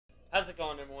How's it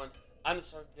going, everyone? I'm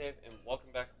Mr. Dave, and welcome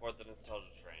back aboard the Nostalgia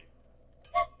Train.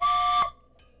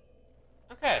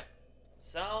 Okay,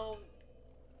 so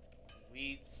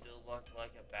we still look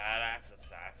like a badass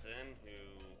assassin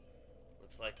who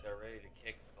looks like they're ready to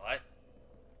kick butt.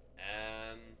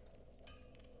 And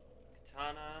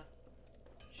katana,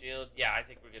 shield, yeah, I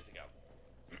think we're good to go.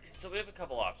 So we have a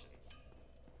couple options.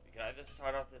 We could either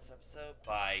start off this episode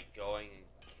by going and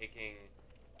kicking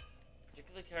a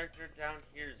particular character down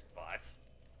here's butt,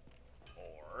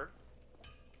 or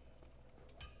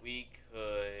we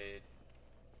could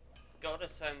go to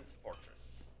Sen's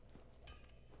fortress.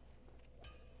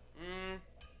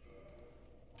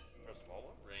 First of all,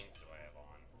 what rings do I have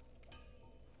on?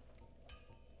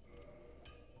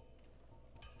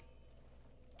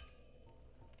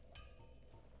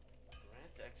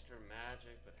 Grants extra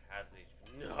magic, but has HP.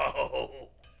 No!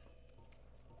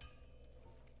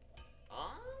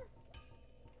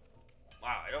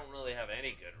 Wow, I don't really have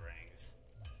any good rings.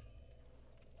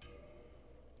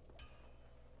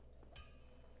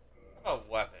 How about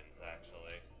weapons,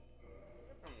 actually? What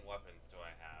different weapons do I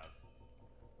have?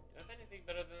 You know, if anything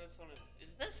better than this one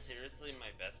is this seriously my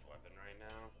best weapon right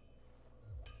now?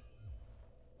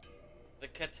 The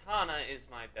katana is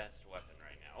my best weapon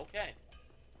right now. Okay.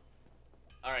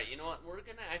 Alright, you know what? We're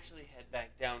gonna actually head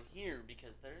back down here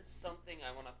because there's something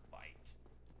I want to fight.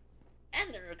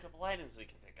 And there are a couple items we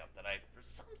can pick up that I, for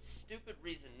some stupid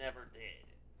reason, never did.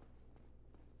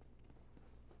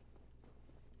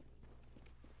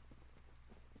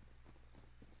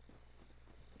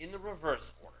 In the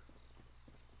reverse order.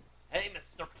 Hey,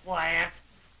 Mr. Plant!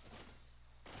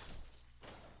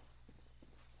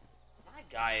 My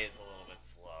guy is a little bit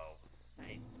slow.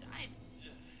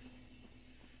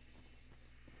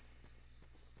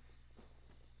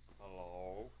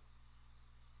 Hello?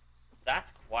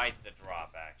 That's quite the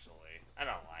drop, actually. I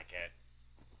don't like it.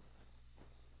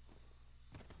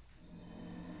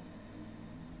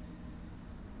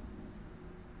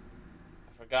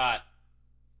 I forgot.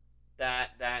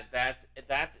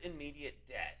 That's immediate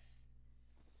death.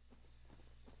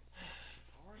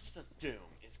 Forest of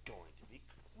Doom is going to be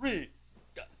great.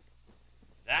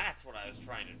 That's what I was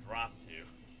trying to drop to.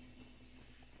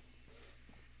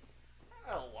 I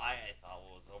don't know why I thought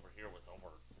what was over here was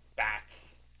over back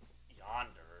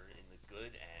yonder in the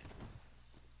good end.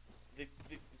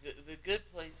 The good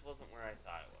place wasn't where I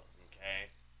thought it was,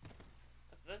 okay?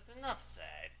 That's enough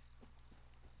said.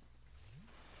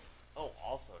 Oh,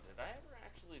 also, did I ever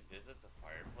actually visit the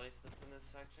fireplace that's in this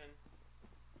section?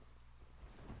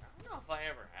 I don't know if I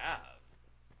ever have.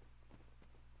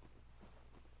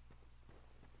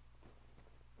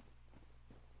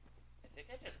 I think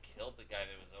I just killed the guy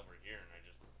that was over here and I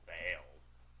just bailed.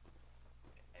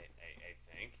 I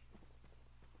think.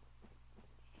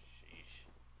 Sheesh.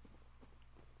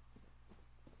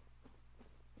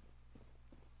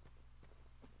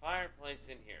 Fireplace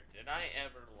in here. Did I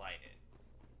ever light it?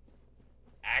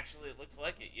 Actually, it looks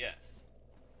like it, yes.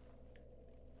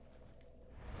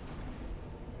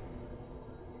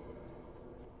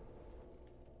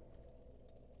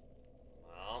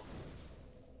 Well.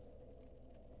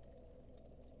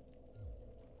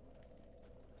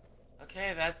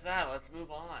 Okay, that's that. Let's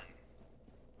move on.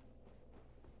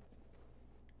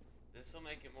 This will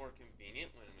make it more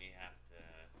convenient when we have to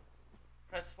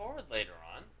press forward later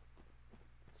on.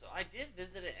 So I did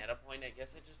visit it at a point, I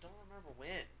guess I just don't remember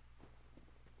when.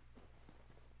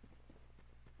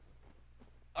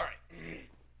 Alright.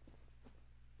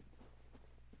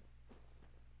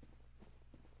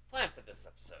 Plan for this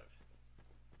episode.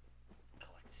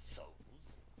 Collect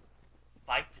souls.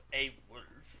 Fight a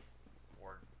wolf.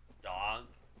 Or dog.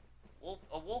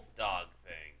 A wolf dog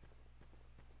thing.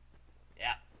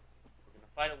 Yeah. We're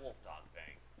gonna fight a wolf dog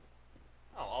thing.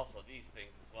 Oh, also these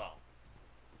things as well.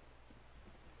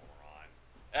 Moron.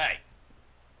 Hey!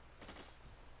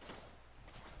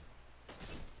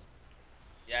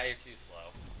 Yeah, you're too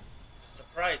slow. Which is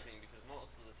surprising because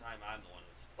most of the time I'm the one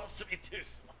who's supposed to be too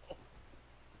slow.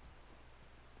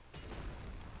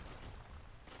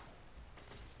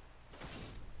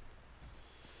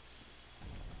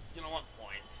 You know what?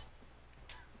 Points.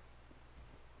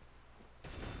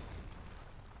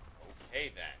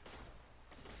 Okay then.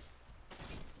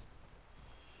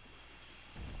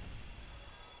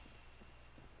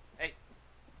 Hey.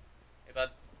 Hey,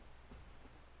 bud.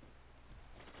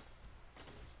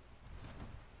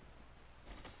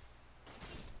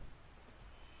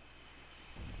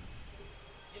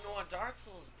 You know what? Dark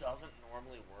Souls doesn't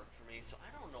normally work for me, so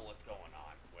I don't know what's going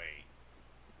on. Wait.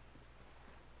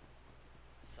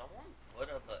 Someone put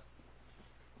up a...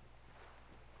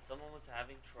 Someone was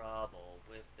having trouble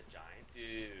with the giant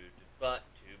dude, but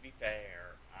to be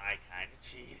fair, I kind of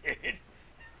cheated.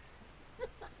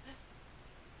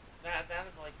 That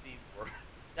is like the word.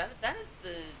 That is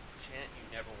the chant you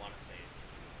never want to say in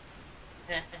school.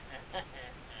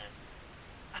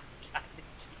 I kind of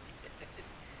cheated.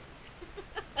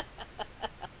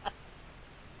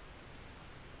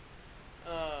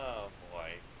 Oh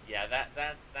boy, yeah. That's the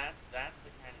kind of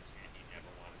chant you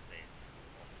never want to say in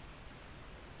school,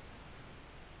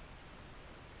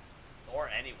 or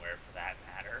anywhere for that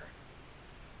matter.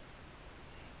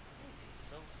 Why is he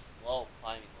so slow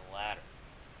climbing the ladder?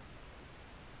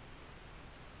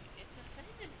 It's the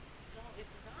same in... So,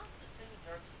 it's not the same in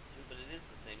Dark Souls 2, but it is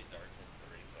the same in Dark Souls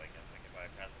 3, so I guess I can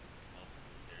bypass it since most of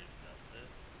the series does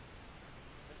this.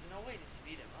 There's no way to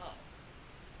speed him up.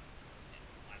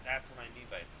 And that's what I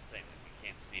mean by it's the same, if you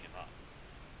can't speed him up.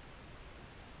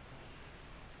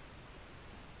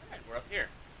 Alright, we're up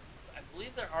here. So I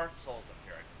believe there are souls up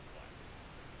here I can collect.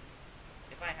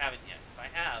 If I haven't yet. If I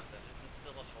have, then this is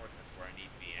still a shortcut to where I need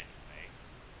to be anyway.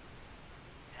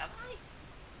 Have I?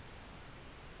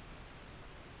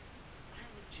 I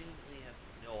legitimately have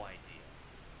no idea.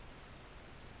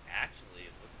 Actually,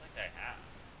 it looks like I have.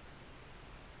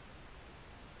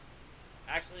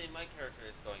 Actually, my character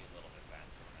is going a little bit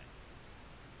faster than I.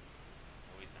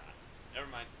 No, he's not. Never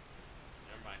mind.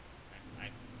 Never mind.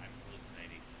 I'm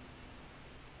hallucinating.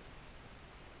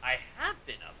 I have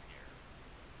been up here.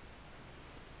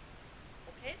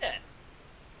 Okay then.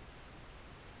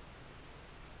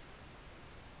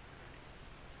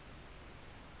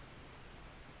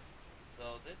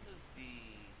 So this is the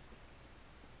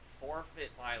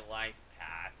forfeit my life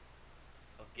path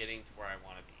of getting to where I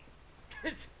want to be.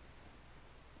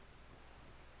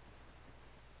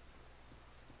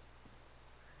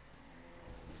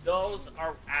 Those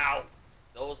are... Ow!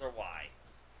 Those are why.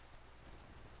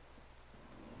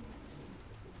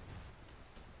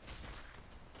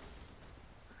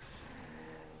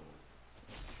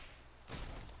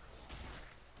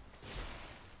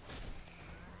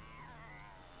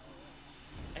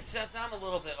 Except I'm a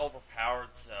little bit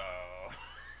overpowered, so...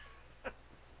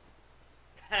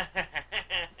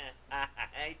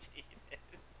 I cheated.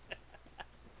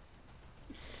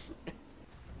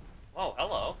 Whoa,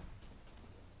 hello.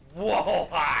 Whoa,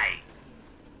 hi!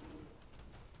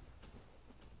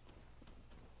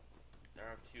 There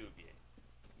are two of you.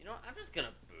 You know what? I'm just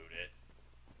gonna boot it.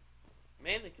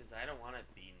 Mainly because I don't want to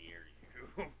be near you.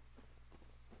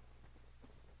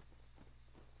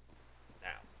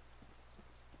 Now.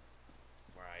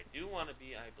 Where I do want to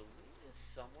be, I believe, is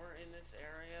somewhere in this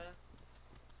area.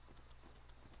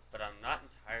 But I'm not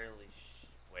entirely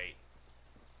wait.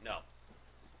 No.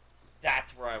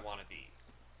 That's where I want to be.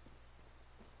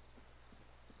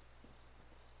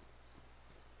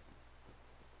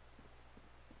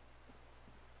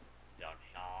 Down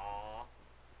here.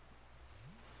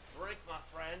 Drink, my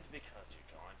friend, because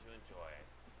you're going to enjoy it.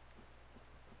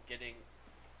 Getting...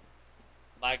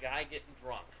 My guy getting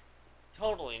drunk.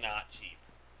 Totally not cheap.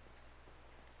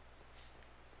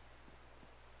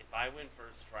 If I win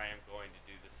first try, I'm going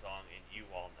to do the song, and you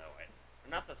all know it. Or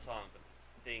not the song, but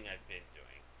the thing I've been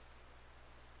doing.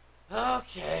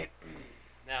 Okay.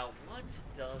 Now, what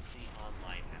does the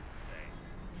online have to say?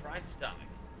 Try stomach.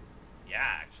 Yeah,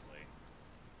 actually.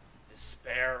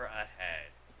 Despair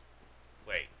ahead.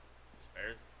 Wait,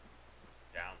 despair's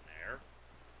down there?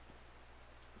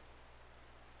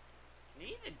 Can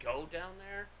you even go down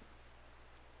there?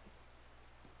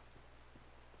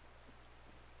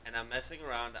 And I'm messing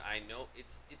around. I know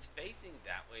it's facing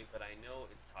that way, but I know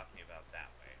it's talking about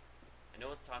that way. I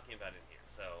know it's talking about in here,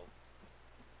 so...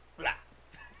 Blah!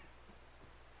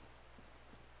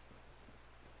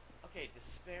 Okay,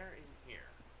 despair in here.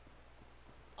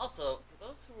 Also, for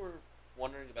those who were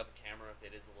wondering about the camera, if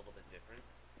it is a little bit different,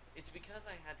 it's because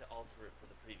I had to alter it for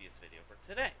the previous video for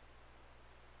today.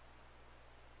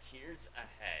 Tears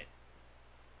ahead.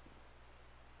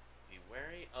 Be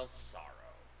wary of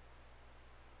sorrow.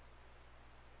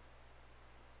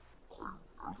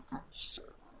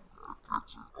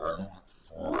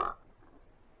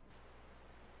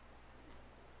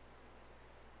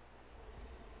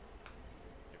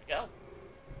 Here we go.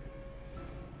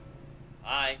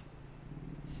 Hi,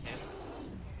 Sif.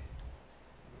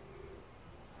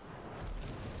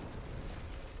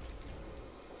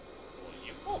 Well,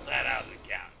 you pulled that out of the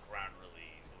ground really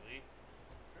easily.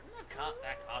 Didn't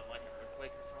that cause like an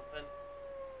earthquake or something?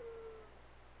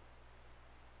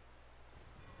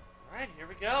 Alright, here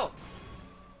we go.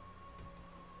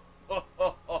 Ho,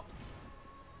 ho, ho.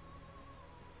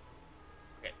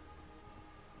 Okay.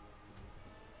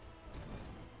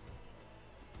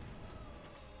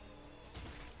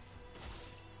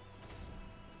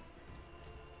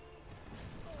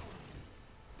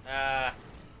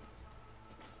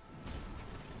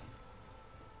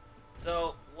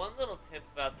 So, one little tip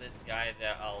about this guy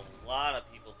that a lot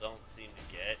of people don't seem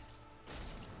to get.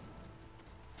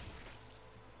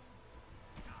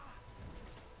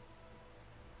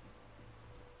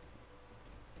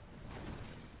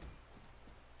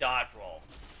 Dodge roll.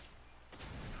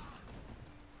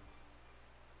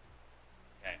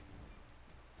 Okay.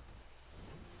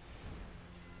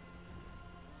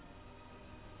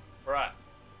 Bruh.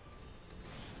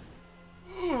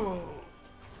 Ooh.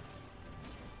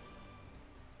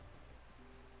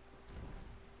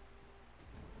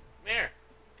 Come here.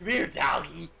 Come here,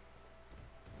 doggy.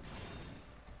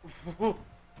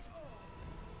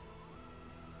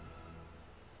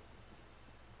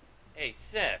 Hey,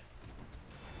 Sif.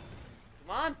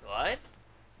 Come on, bud.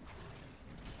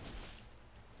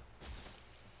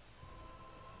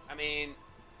 I mean,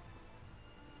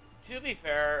 to be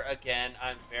fair, again,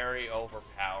 I'm very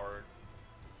overpowered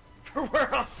for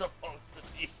where I'm supposed to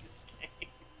be in this game.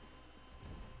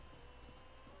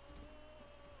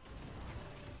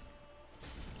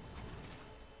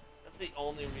 That's the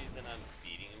only reason I'm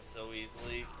beating him so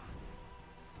easily.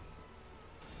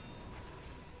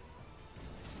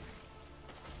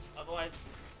 Otherwise,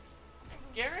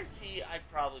 I guarantee I'd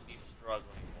probably be struggling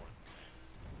more than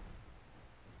this.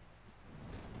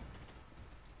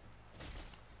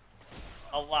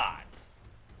 A lot.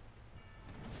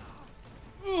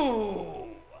 Ooh!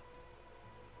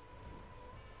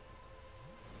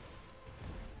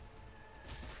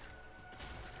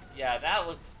 Yeah, that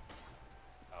looks...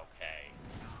 okay.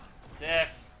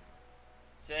 Sif.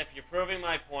 Sif, you're proving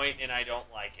my point and I don't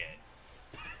like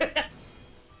it.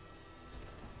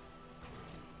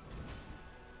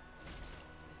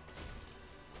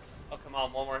 Oh, come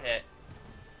on, one more hit.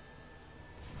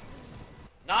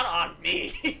 Not on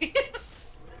me!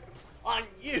 On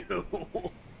you!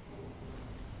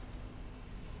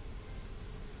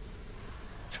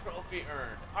 Trophy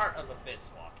earned. Art of Abyss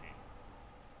Walking.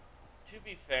 To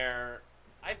be fair,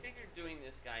 I figured doing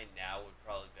this guy now would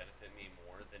probably benefit me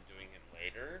more than doing him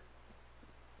later.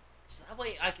 So that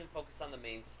way I can focus on the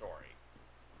main story.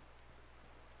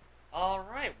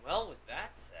 Alright, well, with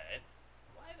that said,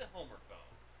 why the homeward bone?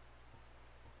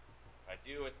 If I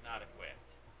do, it's not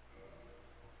equipped.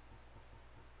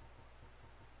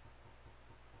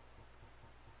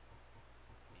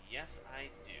 Yes, I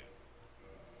do.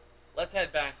 Let's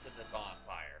head back to the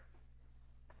bonfire,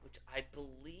 which I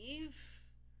believe...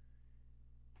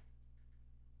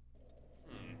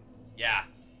 yeah.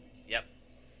 Yep.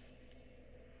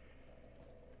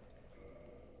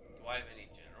 Do I have any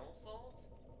general souls?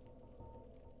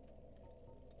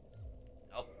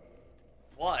 Nope.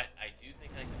 But I do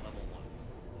think I can level once.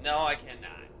 No, I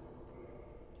cannot.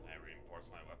 Can I reinforce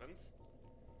my weapons?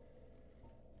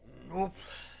 Nope.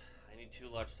 I need 2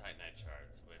 large Titanite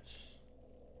shards, which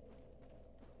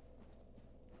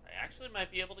I actually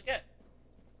might be able to get.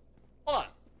 Hold on.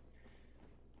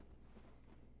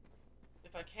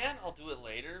 If I can, I'll do it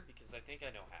later, because I think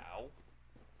I know how.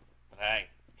 But hey.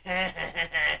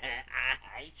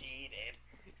 I cheated.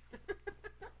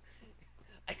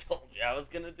 I told you I was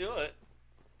gonna do it.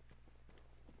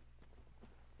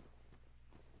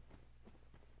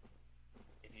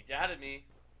 If you doubted me,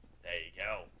 there you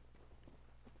go.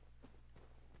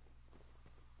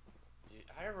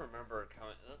 Dude, I remember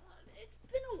coming... it's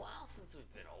been a while since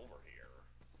we've been over here.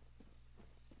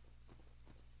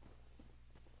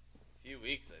 A few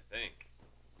weeks, I think.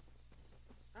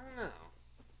 I don't know.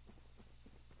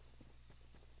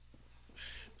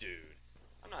 Dude,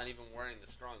 I'm not even wearing the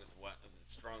strongest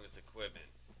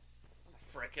equipment. I'm a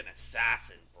frickin'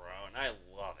 assassin, bro, and I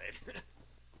love it.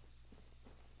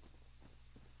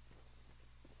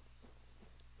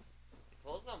 The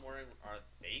clothes I'm wearing are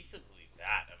basically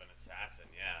that of an assassin,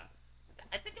 yeah.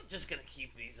 I think I'm just gonna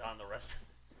keep these on the rest of the...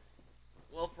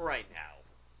 well, for right now.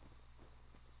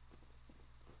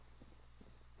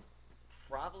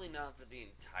 Probably not for the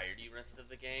entirety rest of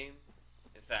the game.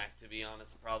 In fact, to be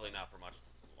honest, probably not for much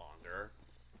longer.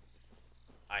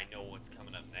 If I know what's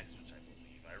coming up next, which I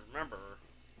believe I remember.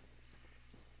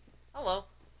 Hello.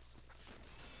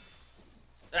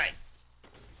 Hey.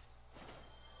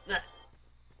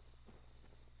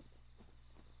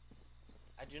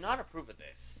 I do not approve of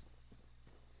this.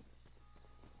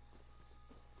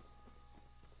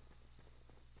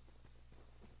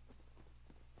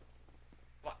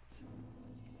 But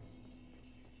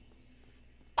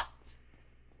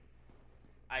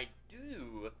I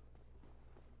do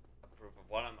approve of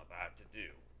what I'm about to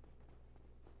do.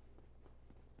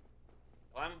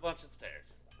 Climb a bunch of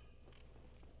stairs.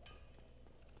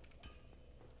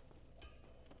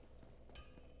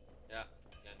 Yeah,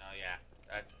 no, yeah.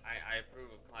 I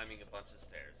approve of climbing a bunch of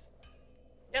stairs.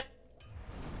 Yep,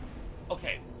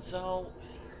 Okay, so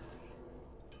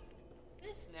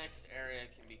this next area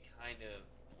can be kind of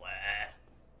blah,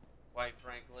 quite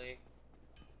frankly.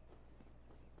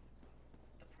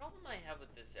 The problem I have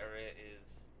with this area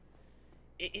is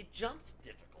it jumps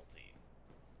difficulty.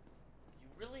 You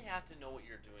really have to know what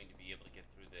you're doing to be able to get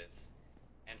through this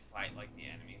and fight like the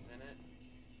enemies in it.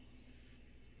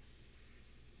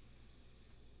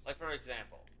 Like, for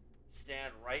example,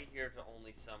 stand right here to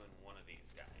only summon one of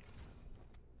these guys.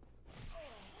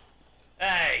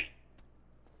 Hey!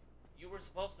 You were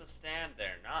supposed to stand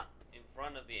there, not in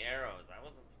front of the arrows. I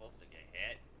wasn't supposed to get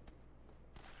hit.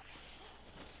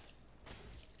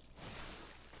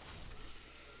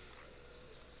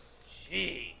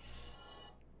 Jeez.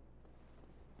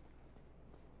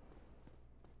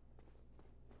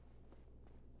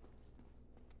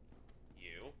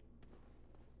 You.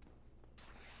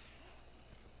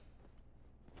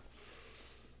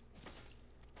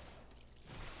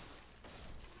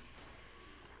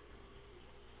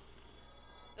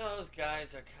 Those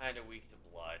guys are kind of weak to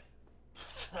blood.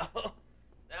 So,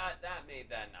 that made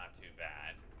that not too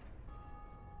bad.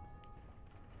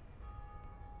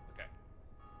 Okay.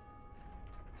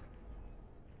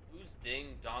 Who's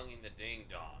ding-donging the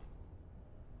ding-dong?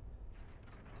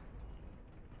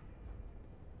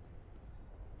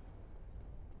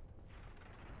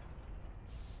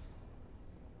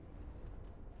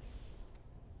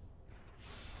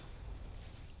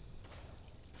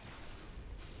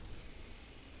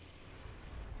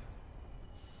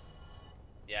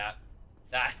 Yeah,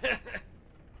 that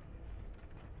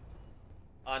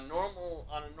on a normal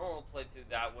playthrough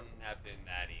that wouldn't have been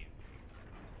that easy.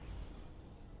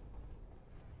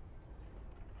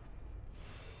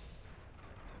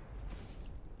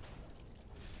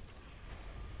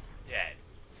 Dead.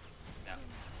 No.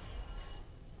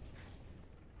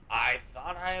 I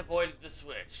thought I avoided the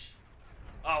switch.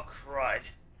 Oh crud.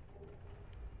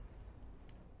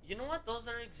 You know what? Those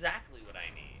are exactly what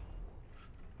I need.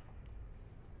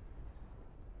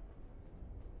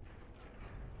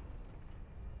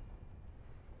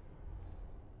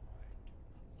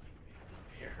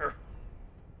 Here.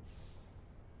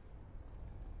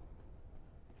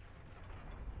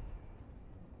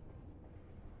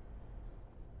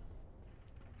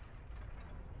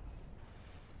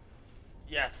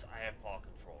 Yes, I have fall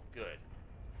control. Good.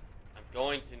 I'm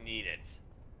going to need it.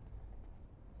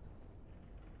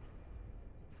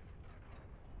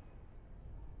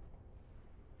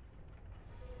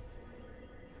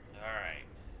 Alright.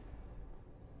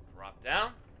 Drop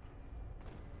down.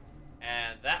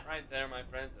 And that right there, my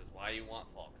friends, is why you want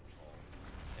fall control.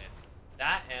 And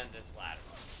that and this ladder.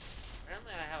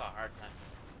 Apparently I have a hard time.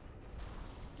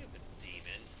 Stupid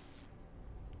demon.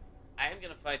 I am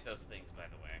gonna fight those things, by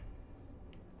the way.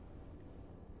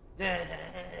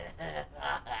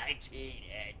 I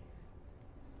cheated.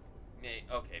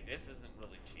 Okay, this isn't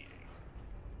really cheating.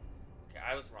 Okay,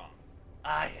 I was wrong.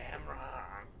 I am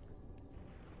wrong.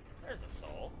 There's a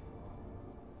soul.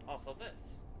 Also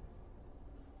this.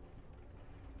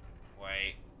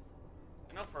 Wait.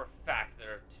 I know for a fact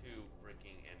there are two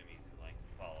freaking enemies who like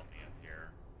to follow me up here.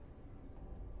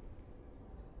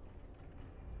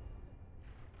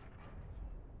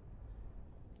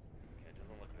 Okay, it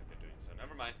doesn't look like they're doing so.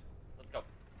 Never mind. Let's go.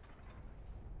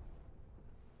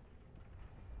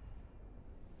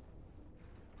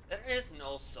 There is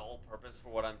no sole purpose for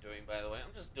what I'm doing, by the way.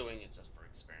 I'm just doing it just for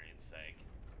experience sake.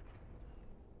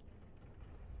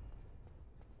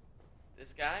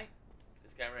 This guy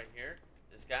right here,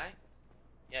 this guy,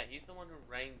 yeah, he's the one who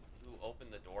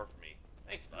opened the door for me.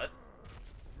 Thanks, bud.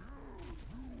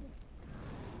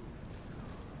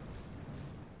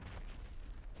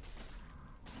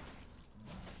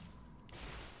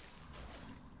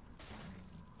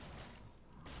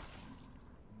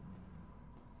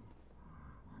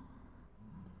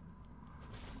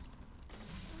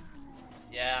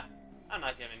 Yeah, I'm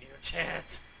not giving you a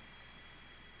chance.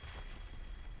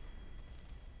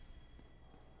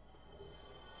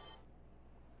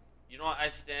 You know what? I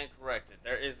stand corrected.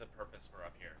 There is a purpose for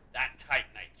up here. That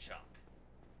Titanite chunk.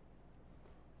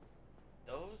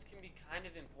 Those can be kind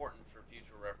of important for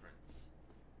future reference.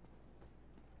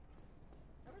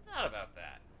 Never thought about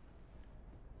that.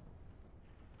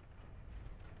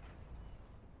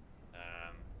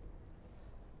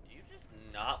 Do you just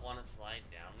not want to slide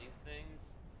down these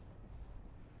things?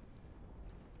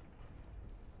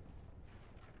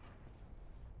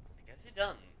 I guess it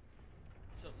doesn't.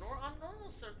 So, on normal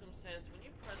circumstance, when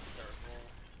you press circle,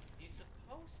 you're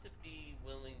supposed to be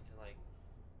willing to, like,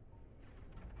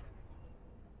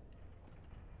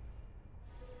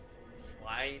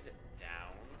 slide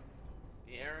down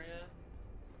the area.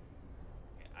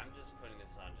 Okay, I'm just putting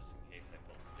this on just in case I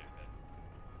pull stupid.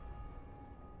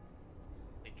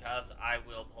 Because I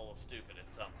will pull a stupid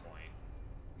at some point.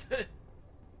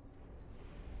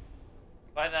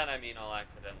 By that I mean I'll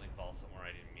accidentally fall somewhere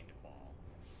I didn't mean to fall.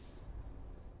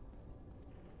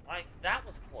 Like, that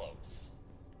was close.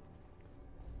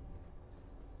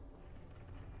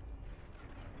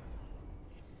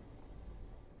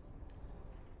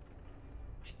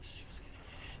 I thought I was gonna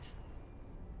get hit.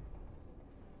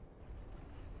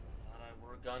 I thought I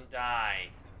were gonna die.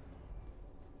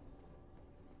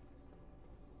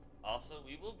 Also,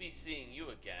 we will be seeing you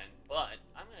again, but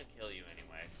I'm gonna kill you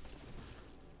anyway.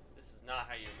 This is not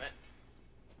how you meant.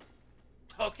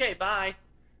 Okay, bye.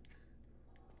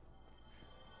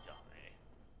 Dummy.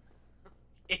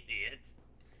 Idiot.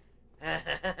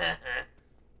 Okay,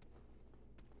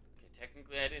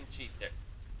 technically I didn't cheat there.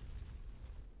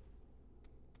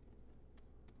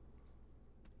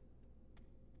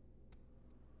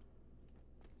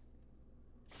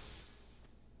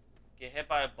 Get hit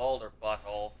by a boulder,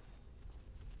 butthole.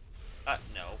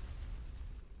 No.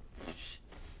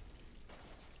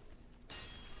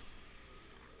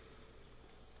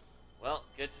 Well,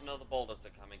 good to know the boulders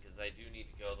are coming, because I do need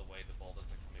to go the way the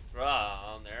boulders are coming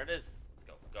from. There it is. Let's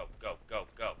go, go, go, go,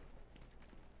 go.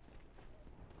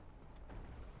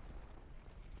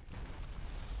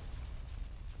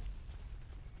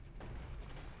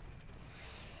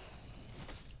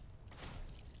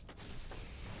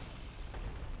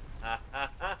 Ha ha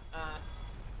ha ha.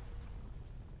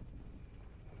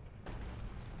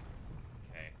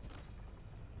 Okay.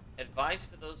 Advice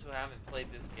for those who haven't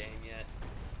played this game yet.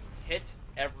 Hit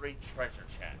every treasure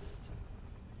chest.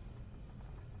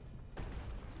 You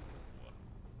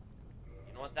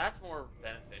know what? That's more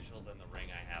beneficial than the ring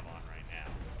I have on right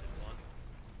now. This one.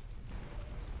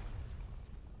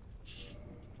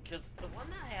 Because the one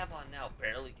that I have on now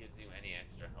barely gives you any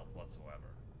extra health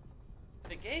whatsoever.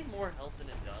 If it gave more health than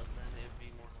it does, then it would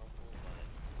be more helpful,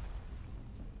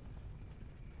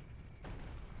 but...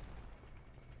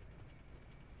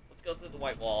 Let's go through the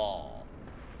white wall.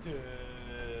 Okay,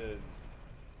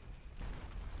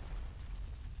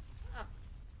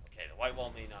 the white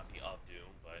wall may not be of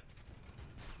doom, but...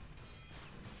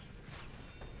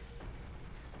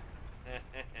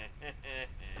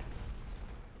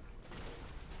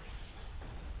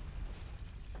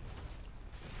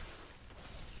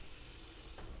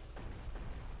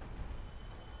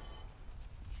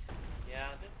 Yeah,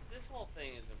 this whole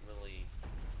thing isn't really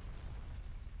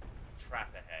a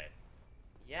trap ahead.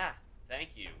 Yeah,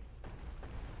 thank you.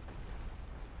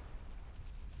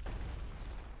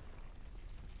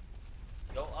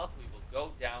 Go up, we will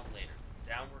go down later, because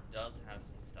downward does have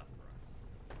some stuff for us.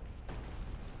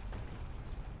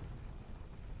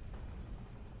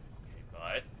 Okay,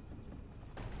 bud.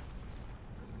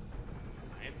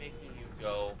 I am making you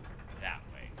go that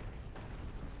way.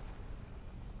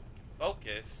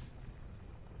 Focus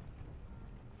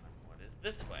on what is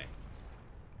this way.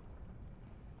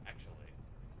 Actually.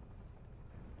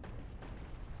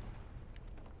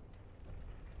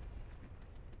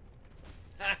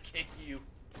 Ha! Kick you!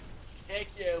 Kick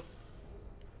you!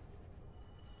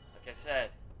 Like I said.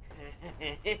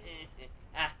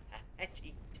 I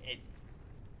cheated.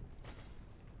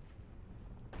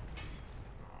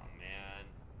 Oh man.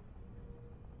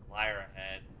 Liar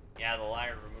ahead. Yeah, the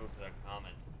liar removed the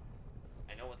comment.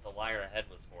 I know what the liar ahead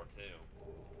was for too.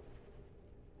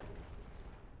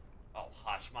 Oh,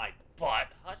 hush my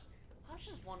butt. Hush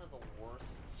is one of the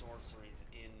worst sorceries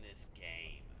in this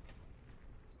game.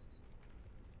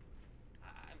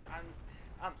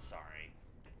 I'm sorry.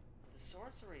 The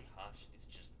sorcery hush is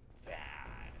just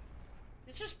bad.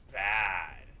 It's just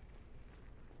bad.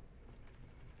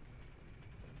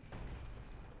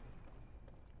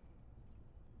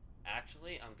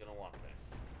 Actually, I'm gonna want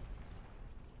this.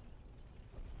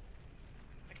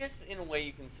 I guess in a way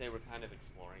you can say we're kind of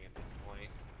exploring at this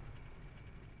point.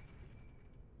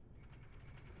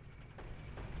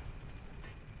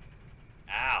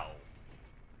 Ow.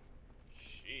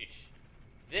 Sheesh.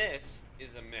 This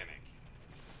is a mimic.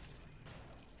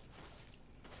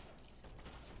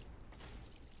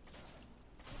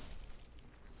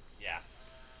 Yeah.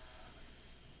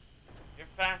 If you're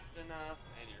fast enough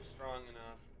and you're strong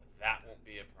enough, that won't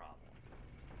be a problem.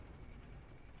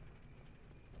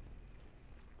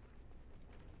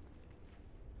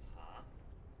 Huh?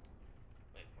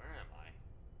 Wait, where am I?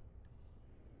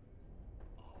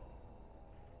 Oh,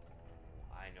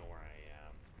 I know where I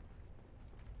am.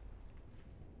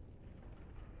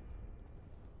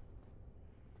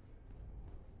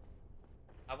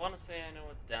 I want to say I know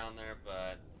what's down there,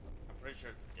 but I'm pretty sure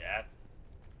it's death.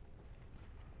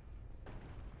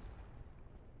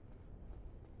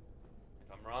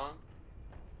 I'm wrong,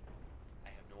 I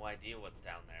have no idea what's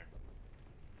down there.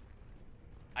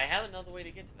 I have another way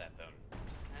to get to that, though,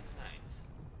 which is kind of nice.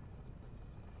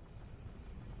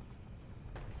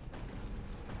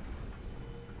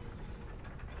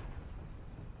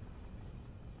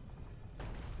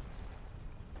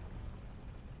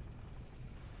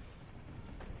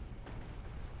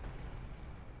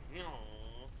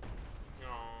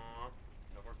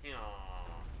 Over here. I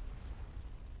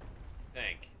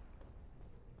think.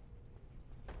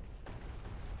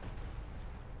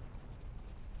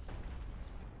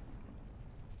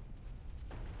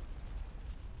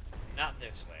 Not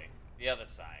this way. The other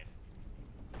side.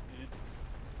 Oops.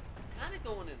 Kind of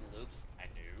going in loops. I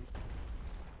knew.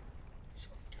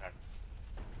 Shortcuts.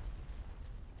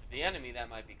 To the enemy, that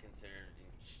might be considered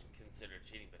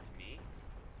cheating, but to me,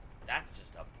 that's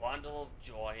just a bundle of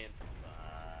joy and fun.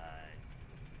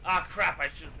 Ah, crap! I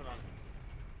should have put on.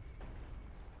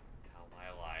 How am I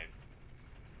alive?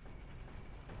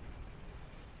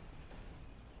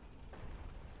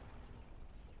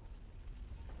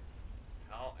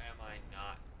 How am I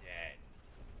not dead?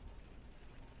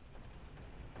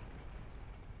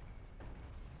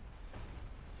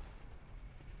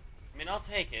 I mean, I'll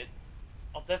take it.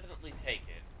 I'll definitely take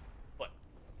it. But...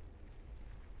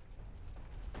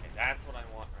 okay, that's what I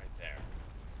want right there.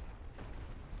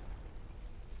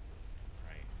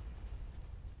 Alright.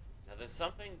 Now, there's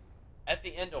something at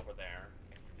the end over there,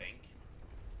 I think.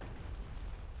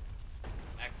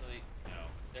 Actually, no.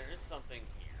 There is something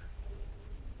here.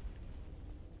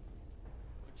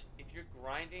 Which, if you're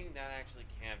grinding, that actually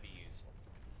can be useful.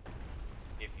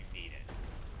 If you need it.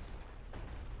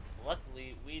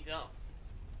 Luckily, we don't.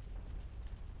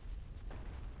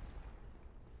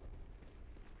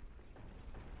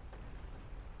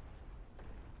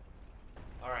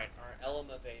 Alright, our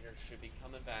elevator should be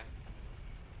coming back.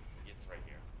 It's right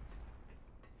here.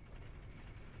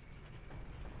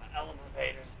 My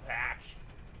elevator's back.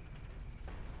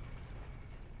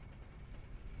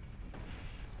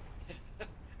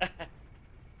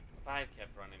 If I had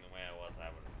kept running the way I was, I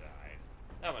would have died.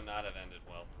 That would not have ended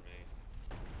well for me.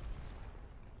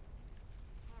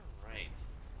 Alright. So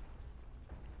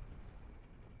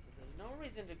there's no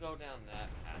reason to go down that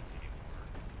path anymore.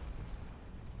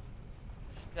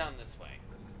 Push it down this way.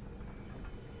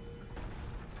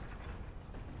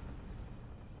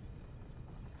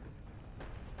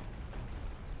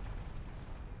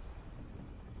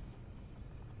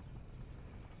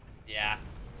 Yeah.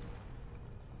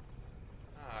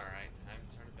 Alright, time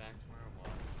to turn it back to where it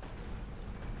was.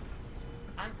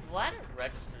 I'm glad it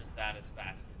registers that as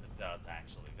fast as it does,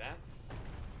 actually. That's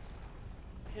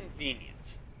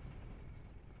convenient.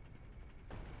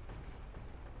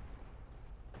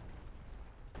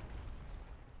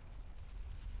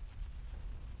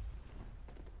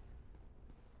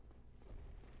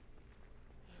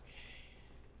 Okay.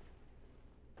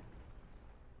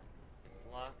 It's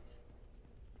locked.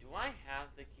 Do I have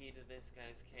the key to this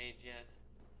guy's cage yet?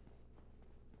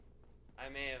 I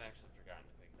may have actually forgotten to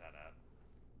pick that up.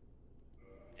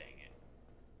 Dang it.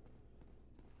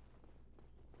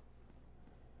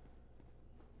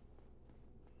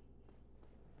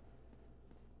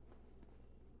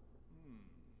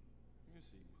 You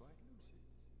seem quite lucid.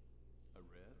 A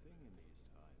rare thing in these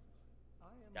times.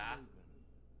 I am Ah. Logan.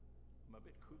 I'm a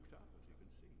bit cooped up, as you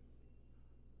can see.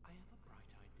 I have a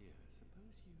bright idea.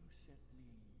 Suppose you set me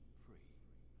free.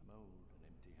 I'm old and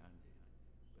empty-handed,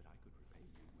 but I could repay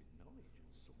you with knowledge and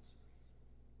sorcery.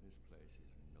 This place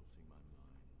is melting my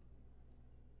mind.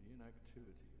 The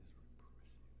inactivity is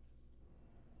repressive.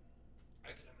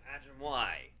 I can imagine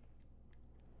why.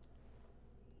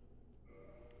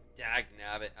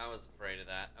 Dagnabbit, I was afraid of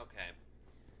that. Okay.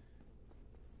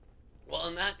 Well,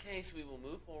 in that case, we will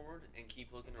move forward and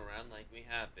keep looking around like we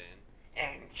have been.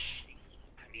 And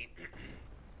I mean,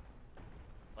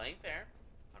 playing fair.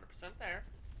 100% fair.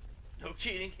 No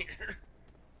cheating here.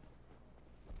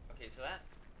 Okay, so that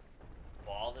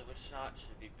ball that was shot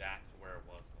should be back to where it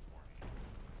was beforehand.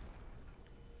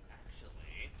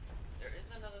 Actually, there is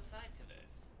another side to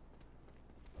this.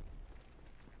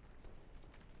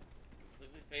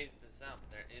 Completely phased this out,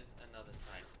 but there is another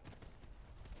side to this.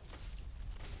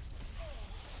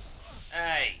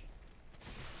 Hey!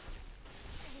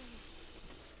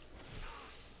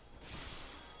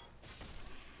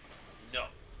 No.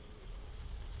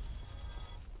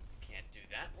 Can't do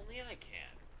that. Only I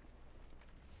can.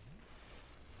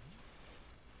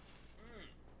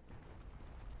 Rude.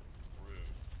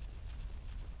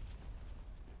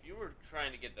 If you were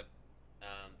trying to get the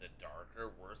darker,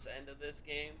 worse end of this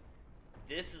game,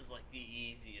 this is like the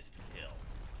easiest kill.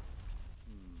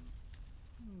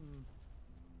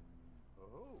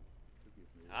 Oh?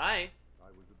 Hi.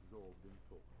 I was absorbed in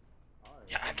thought.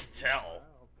 Yeah, I can tell.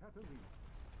 I've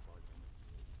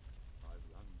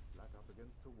run flat up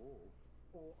against a wall,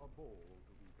 or a ball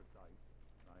to be precise.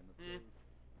 I'm afraid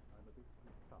I'm a bit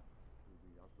too tough to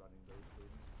be outrunning those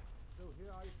things. So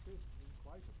here I sit in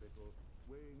quite a pickle,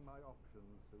 weighing my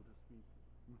options, so to speak.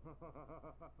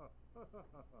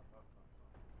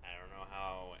 I don't know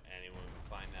how anyone would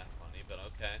find that funny, but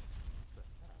okay.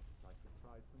 Perhaps I could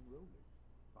try some rolling.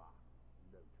 Bah,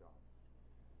 no chance.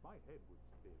 My head would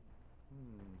spin.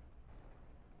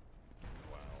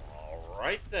 Well,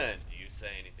 alright then. Do you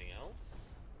say anything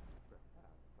else?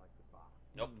 Perhaps I could. Bah.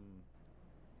 Nope.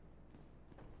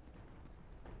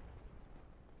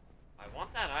 I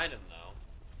want that item, though.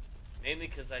 Mainly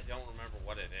because I don't remember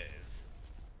what it is.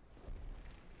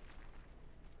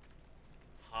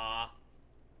 Huh?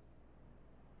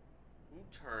 Who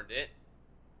turned it?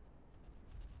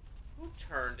 Who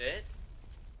turned it?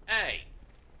 Hey!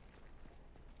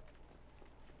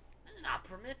 I did not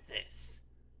permit this.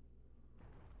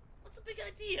 What's the big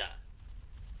idea?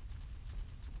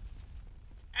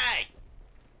 Hey!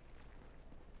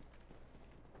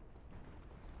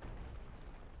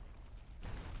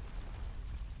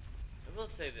 I will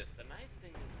say this, the nice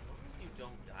thing is as long as you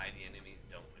don't die, the enemies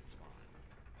don't respawn.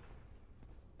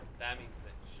 That means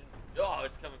that shouldn't... Oh,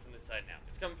 it's coming from this side now.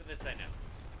 It's coming from this side now.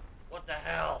 What the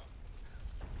hell?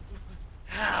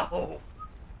 How?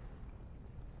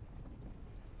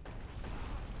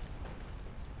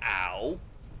 Ow.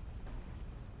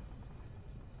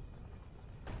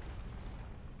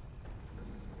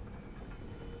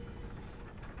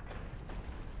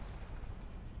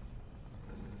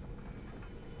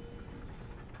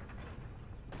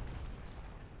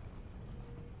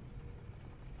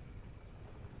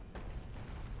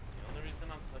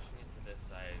 I'm pushing it to this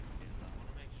side is I want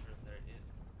to make sure there is...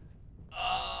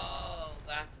 Oh,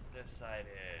 that's what this side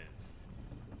is.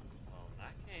 Well, in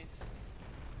that case...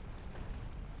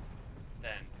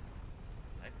 Then,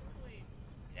 technically,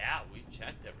 yeah, we've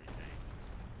checked everything.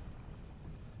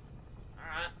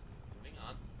 Alright, moving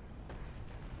on.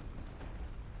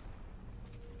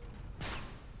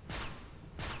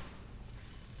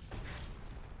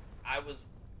 I was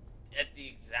at the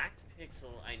exact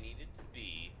pixel I needed to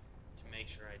be to make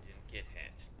sure I didn't get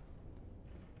hit.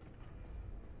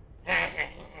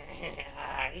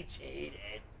 I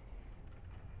cheated.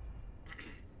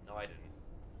 No, I didn't.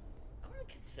 I'm gonna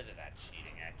consider that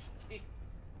cheating, actually.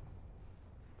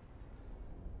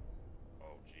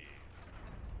 Oh, jeez.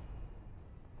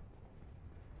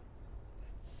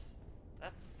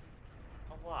 That's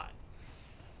a lot.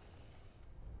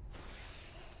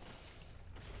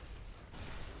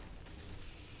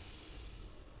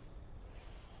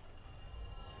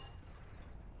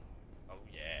 Oh,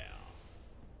 yeah.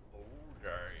 Oh,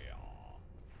 yeah.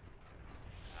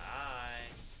 Hi.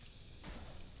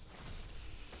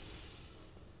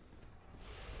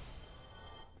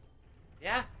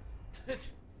 Yeah.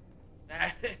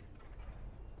 Hey,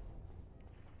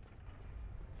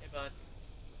 bud. Are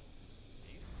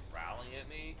you growling at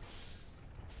me?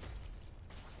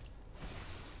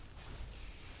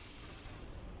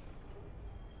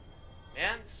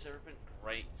 Man, serpent,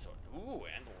 great sword. Ooh,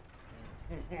 and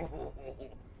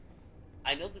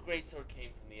I know the greatsword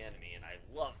came from the enemy, and I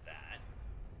love that.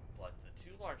 But the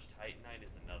 2 large Titanite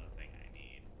is another thing I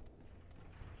need.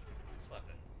 This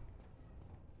weapon.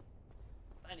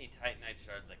 If I need Titanite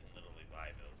shards, I can literally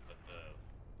buy those, but the...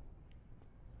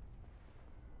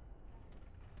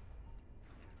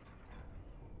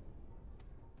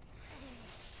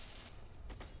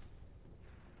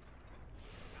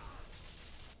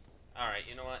 Alright,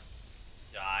 you know what?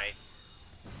 Die.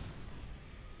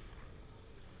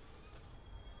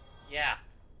 Yeah.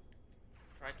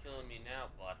 Try killing me now,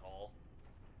 butthole.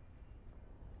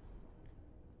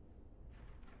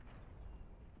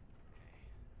 Okay.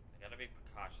 I gotta be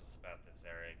precautious about this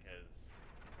area, because...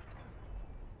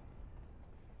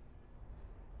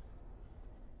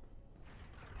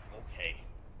 Okay.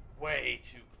 Way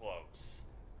too close.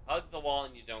 Hug the wall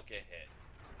and you don't get hit.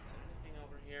 Is there anything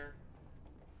over here?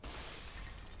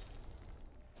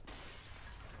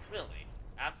 Really?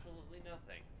 Absolutely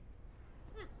nothing.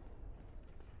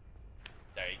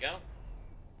 There you go.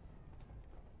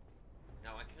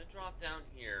 Now I could drop down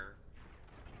here.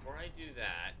 Before I do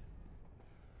that,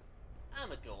 I'm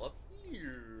gonna go up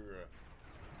here.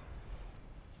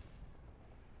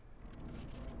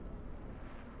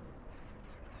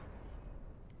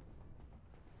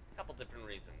 A couple different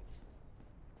reasons.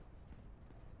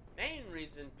 Main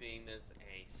reason being there's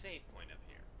a save point up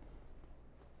here.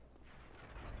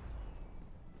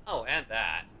 Oh, and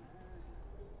that.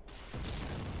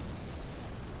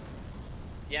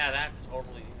 Yeah, that's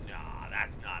totally... Nah,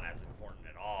 that's not as important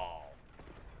at all.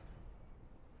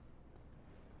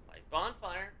 Like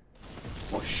bonfire.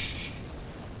 Whoosh!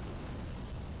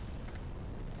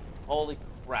 Holy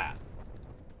crap.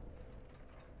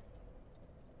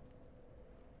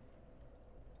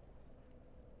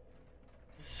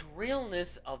 The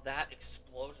surrealness of that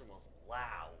explosion was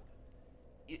loud.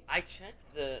 I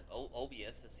checked the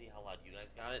OBS to see how loud you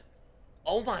guys got it.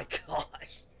 Oh my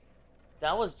gosh.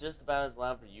 That was just about as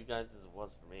loud for you guys as it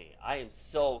was for me. I am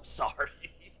so sorry.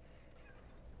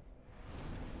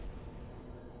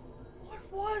 What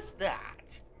was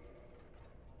that?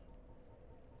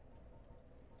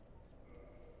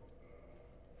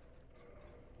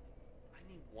 I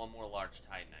need one more large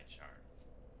Titanite shard.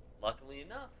 Luckily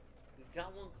enough, we've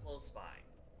got one close by.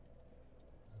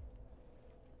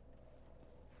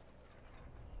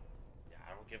 Yeah,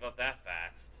 I don't give up that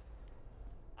fast.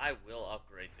 I will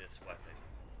upgrade this weapon.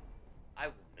 I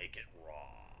will make it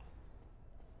raw.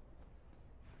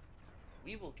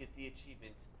 We will get the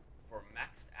achievement for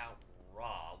maxed out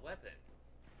raw weapon.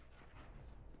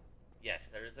 Yes,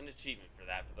 there is an achievement for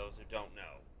that for those who don't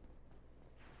know.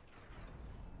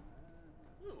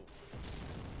 Ooh.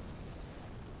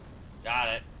 Got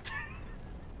it.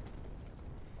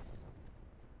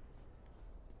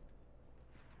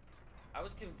 I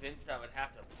was convinced I would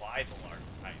have to buy the large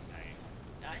Titanite.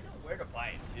 Now, I know where to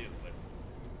buy it too, but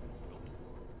nope.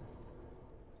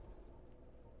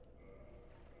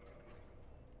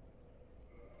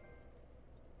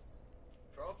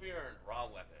 Trophy earned raw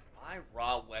weapon. My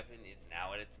raw weapon is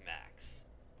now at its max.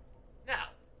 Now,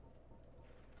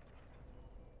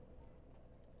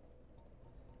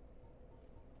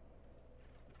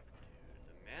 dude,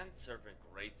 the Manservant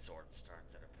Greatsword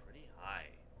starts at a pretty high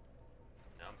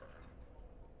number.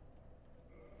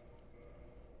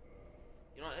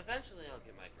 You know, eventually I'll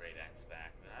get my Great Axe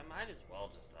back, but I might as well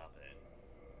just up it.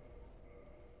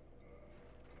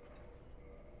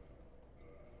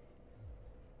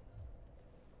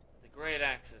 The Great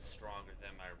Axe is stronger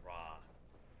than my raw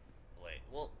blade.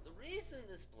 Well, the reason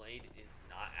this blade is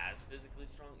not as physically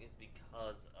strong is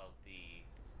because of the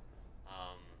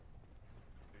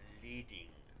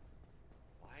bleeding.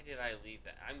 Why did I leave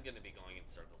that? I'm gonna be going in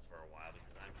circles for a while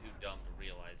because I'm too dumb to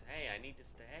realize, hey, I need to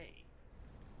stay.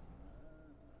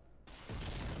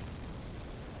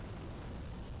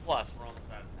 Plus, we're almost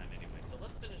out of time anyway, so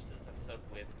let's finish this episode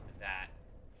with that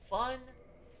fun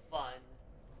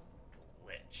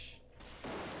glitch.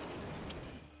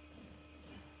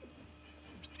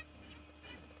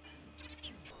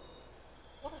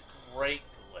 What a great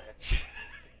glitch.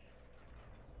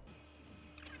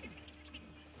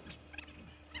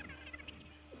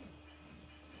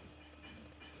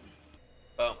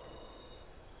 Boom.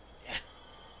 Yeah.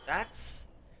 That's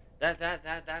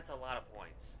a lot of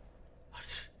points.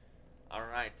 All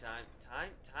right,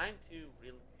 time to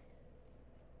really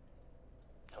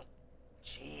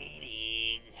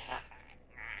cheating.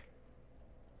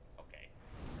 Okay,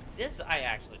 this I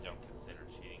actually don't consider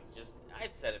cheating. Just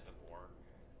I've said it before.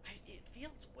 It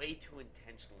feels way too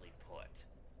intentionally put.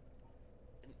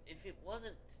 And if it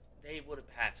wasn't, they would have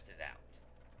patched it out.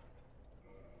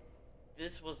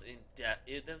 This was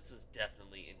this was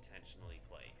definitely intentionally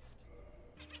placed.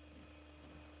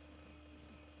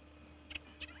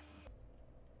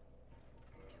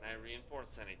 Can I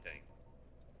reinforce anything?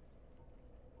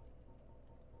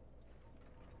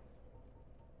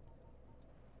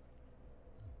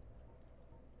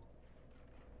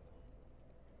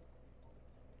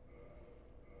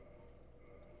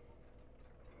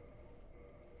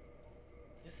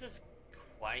 This is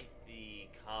quite the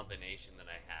combination that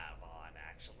I have on,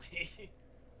 actually.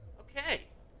 Okay.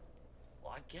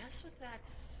 Well, I guess with that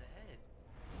said,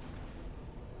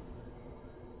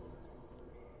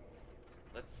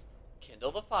 let's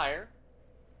kindle the fire.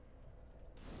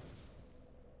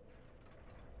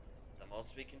 This is the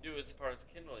most we can do as far as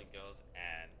kindling goes,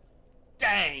 and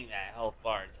dang, that health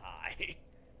bar is high.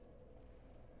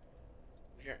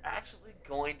 We are actually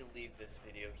going to leave this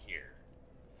video here.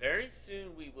 Very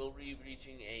soon we will be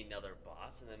reaching another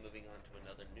boss and then moving on to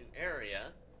another new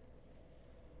area.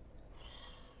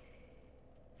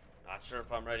 Not sure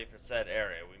if I'm ready for said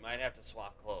area. We might have to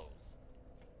swap clothes.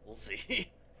 We'll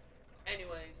see.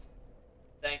 Anyways,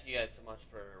 thank you guys so much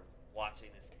for watching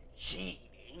this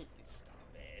cheating,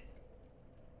 stop it,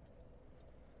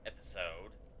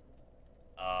 episode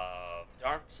of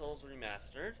Dark Souls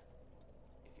Remastered.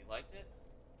 If you liked it,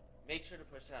 make sure to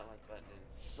push that like button. And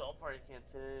so far you can't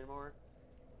see it anymore.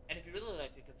 And if you really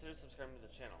liked it, consider subscribing to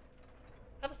the channel.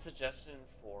 Have a suggestion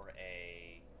for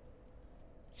a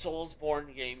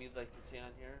Soulsborne game you'd like to see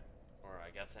on here, or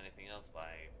I guess anything else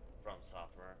by From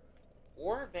Software,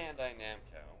 or Bandai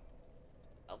Namco,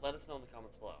 let us know in the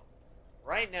comments below.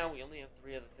 Right now, we only have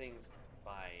 3 other things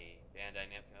by Bandai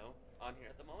Namco on here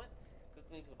at the moment. Click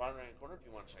the link to the bottom right corner if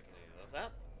you want to check any of those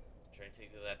out. Try to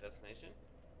take you to that destination.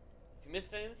 If you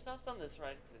missed any of the stops on this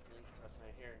ride, click the link across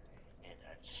right here. And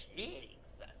a cheating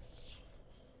session.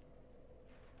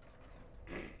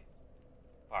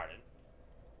 Pardon.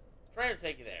 Trying to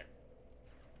take you there.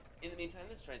 In the meantime,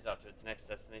 this train's off to its next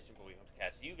destination, but we hope to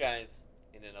catch you guys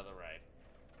in another ride.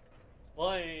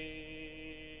 Bye!